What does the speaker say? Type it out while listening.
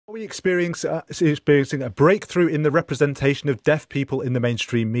Are we experiencing a breakthrough in the representation of deaf people in the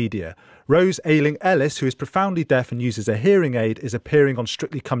mainstream media? Rose Ayling-Ellis, who is profoundly deaf and uses a hearing aid, is appearing on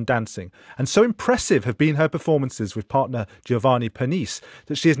Strictly Come Dancing. And so impressive have been her performances with partner Giovanni Pernice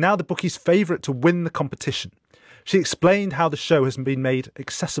that she is now the bookies' favourite to win the competition. She explained how the show has been made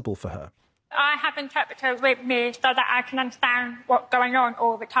accessible for her. I have interpreters with me so that I can understand what's going on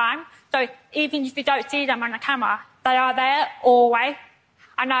all the time. So even if you don't see them on the camera, they are there always.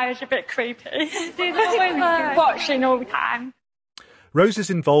 I know it's a bit creepy. Watching all the time. Rose's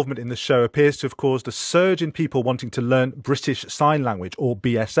involvement in the show appears to have caused a surge in people wanting to learn British Sign Language, or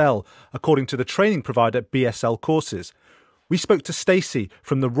BSL, according to the training provider BSL Courses. We spoke to Stacey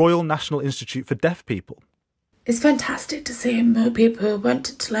from the Royal National Institute for Deaf People. It's fantastic to see more people who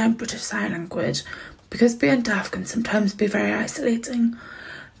wanted to learn British Sign Language, because being deaf can sometimes be very isolating.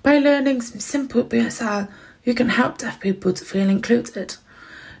 By learning some simple BSL, you can help deaf people to feel included.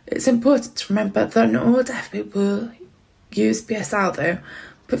 It's important to remember that not all deaf people use BSL though,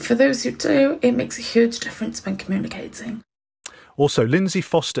 but for those who do, it makes a huge difference when communicating. Also, Lindsay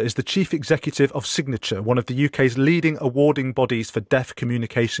Foster is the Chief Executive of Signature, one of the UK's leading awarding bodies for deaf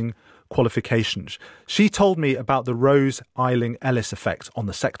communication qualifications. She told me about the Rose Ayling-Ellis effect on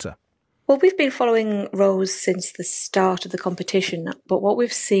the sector. Well, we've been following Rose since the start of the competition, but what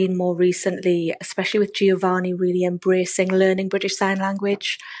we've seen more recently, especially with Giovanni really embracing learning British Sign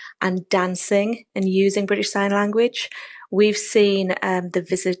Language and dancing and using British Sign Language, we've seen the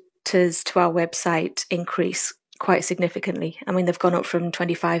visitors to our website increase quite significantly. I mean, they've gone up from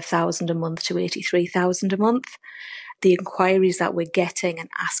 25,000 a month to 83,000 a month. The inquiries that we're getting and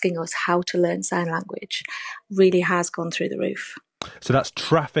asking us how to learn sign language really has gone through the roof. So that's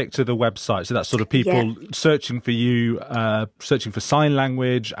traffic to the website. So that's sort of people searching for you, searching for sign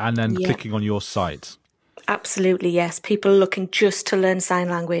language and then clicking on your site. Absolutely, yes. People looking just to learn sign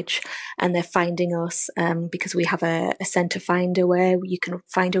language, and they're finding us because we have a centre finder where you can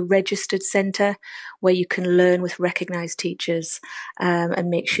find a registered centre where you can learn with recognised teachers and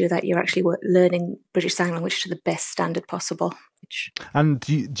make sure that you're actually learning British Sign Language to the best standard possible. And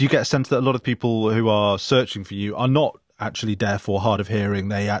do you get a sense that a lot of people who are searching for you are not actually deaf or hard of hearing?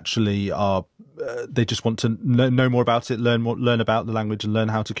 They actually are. They just want to know more about it, learn about the language, and learn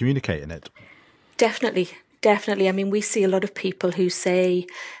how to communicate in it. Definitely. I mean, we see a lot of people who say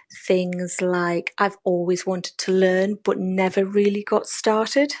things like, "I've always wanted to learn, but never really got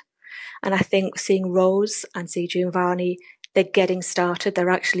started." And I think seeing Rose and seeing Giovanni, they're getting started. They're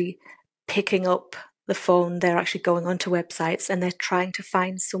actually picking up the phone. They're actually going onto websites and they're trying to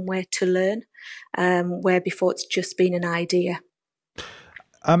find somewhere to learn, where before it's just been an idea.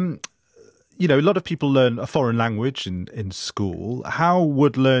 You know, a lot of people learn a foreign language in school. How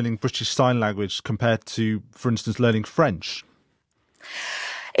would learning British Sign Language compare to, for instance, learning French?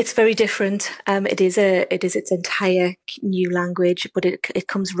 It's very different. It is its entire new language, but it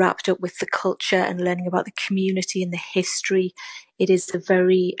comes wrapped up with the culture and learning about the community and the history. It is it's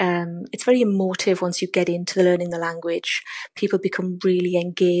very emotive once you get into learning the language. People become really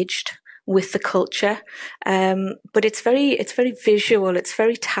engaged with the culture, but it's very visual. It's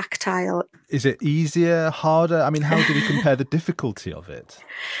very tactile. Is it easier, harder? I mean, how do we compare the difficulty of it?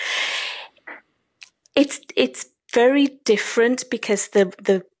 It's very different because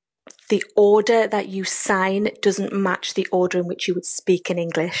the order that you sign doesn't match the order in which you would speak in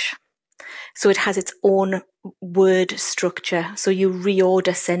English. So it has its own word structure. So you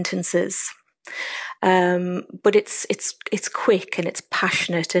reorder sentences. But it's quick and it's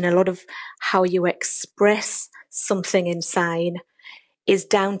passionate, and a lot of how you express something in sign is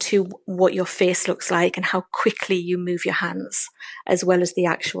down to what your face looks like and how quickly you move your hands, as well as the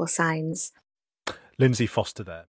actual signs. Lindsay Foster there.